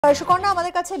সুকর্ণা,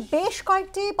 আমাদের কাছে বেশ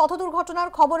কয়েকটি পথ দুর্ঘটনার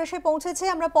খবর এসে পৌঁছেছে।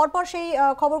 আমরা পরপর সেই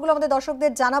খবরগুলো আমাদের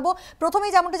দর্শকদের জানাবো।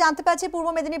 প্রথমেই যেমনটা জানতে পারছি, পূর্ব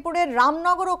মেদিনীপুরের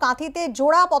রামনগর ও কাঁথিতে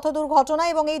জোড়া পথ দুর্ঘটনা,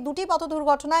 এবং এই দুটি পথ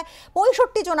দুর্ঘটনায়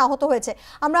 65 জন আহত হয়েছে।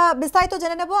 আমরা বিস্তারিত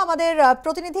জেনে নেব। আমাদের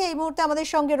প্রতিনিধি এই মুহূর্তে আমাদের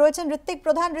সঙ্গে রয়েছেন ঋত্বিক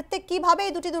প্রধান। ঋত্বিক, কিভাবে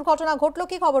এই দুটি দুর্ঘটনা ঘটলো,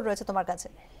 কি খবর রয়েছে তোমার কাছে?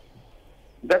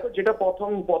 দেখো, যেটা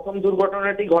প্রথম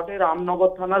দুর্ঘটনাটি ঘটে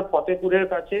রামনগর থানার ফতেপুরের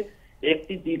কাছে।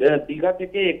 একটি দীঘা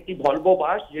থেকে একটি ভলভো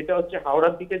বাস, যেটা হচ্ছে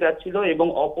হাওড়ার দিকে যাচ্ছিল, এবং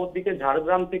অপর দিকে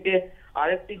ঝাড়গ্রাম থেকে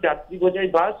আরেকটি যাত্রী বোঝাই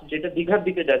বাস, যেটা দীঘার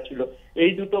দিকে যাচ্ছিল।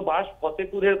 এই দুটো বাস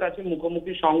ফতেপুরের কাছে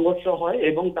মুখোমুখি সংঘর্ষ হয়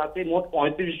এবং তাতে মোট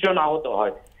 35 জন আহত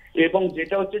হয়। এবং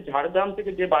যেটা হচ্ছে ঝাড়গ্রাম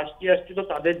থেকে যে বাসটি আসছিল,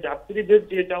 তাদের যাত্রীদের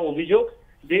যেটা অভিযোগ,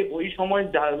 যে ওই সময়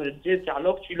যে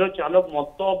চালক ছিল, চালক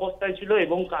মত্ত অবস্থায় ছিল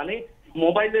এবং কানে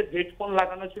মোবাইলের হেডফোন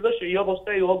লাগানো ছিল, সেই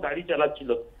অবস্থায় ও গাড়ি চালাচ্ছিল,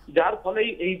 যার ফলেই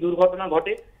এই দুর্ঘটনা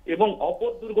ঘটে। এবং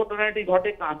অপর দুর্ঘটনাটি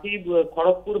ঘটে কাঁথি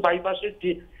খড়গপুর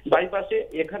বাইপাসে।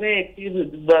 এখানে একটি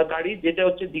গাড়ি, যেটা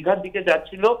হচ্ছে দীঘার দিকে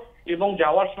যাচ্ছিল, এবং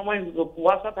যাওয়ার সময়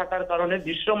কুয়াশা থাকার কারণে,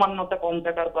 দৃশ্যমানতা কম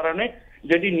থাকার কারণে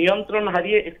যেটি নিয়ন্ত্রণ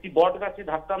হারিয়ে একটি বট গাছে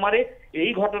ধাক্কা মারে।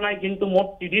 এই ঘটনায় কিন্তু মোট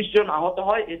 30 জন আহত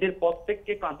হয়। এদের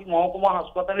প্রত্যেককে কাঁথি মহকুমা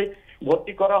হাসপাতালে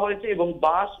ভর্তি করা হয়েছে এবং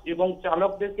বাস এবং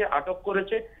চালকদেরকে আটক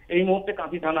করেছে এই মুহূর্তে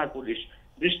কাঁথি থানার পুলিশ।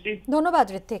 দৃষ্টি। ধন্যবাদ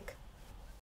ঋত্বিক।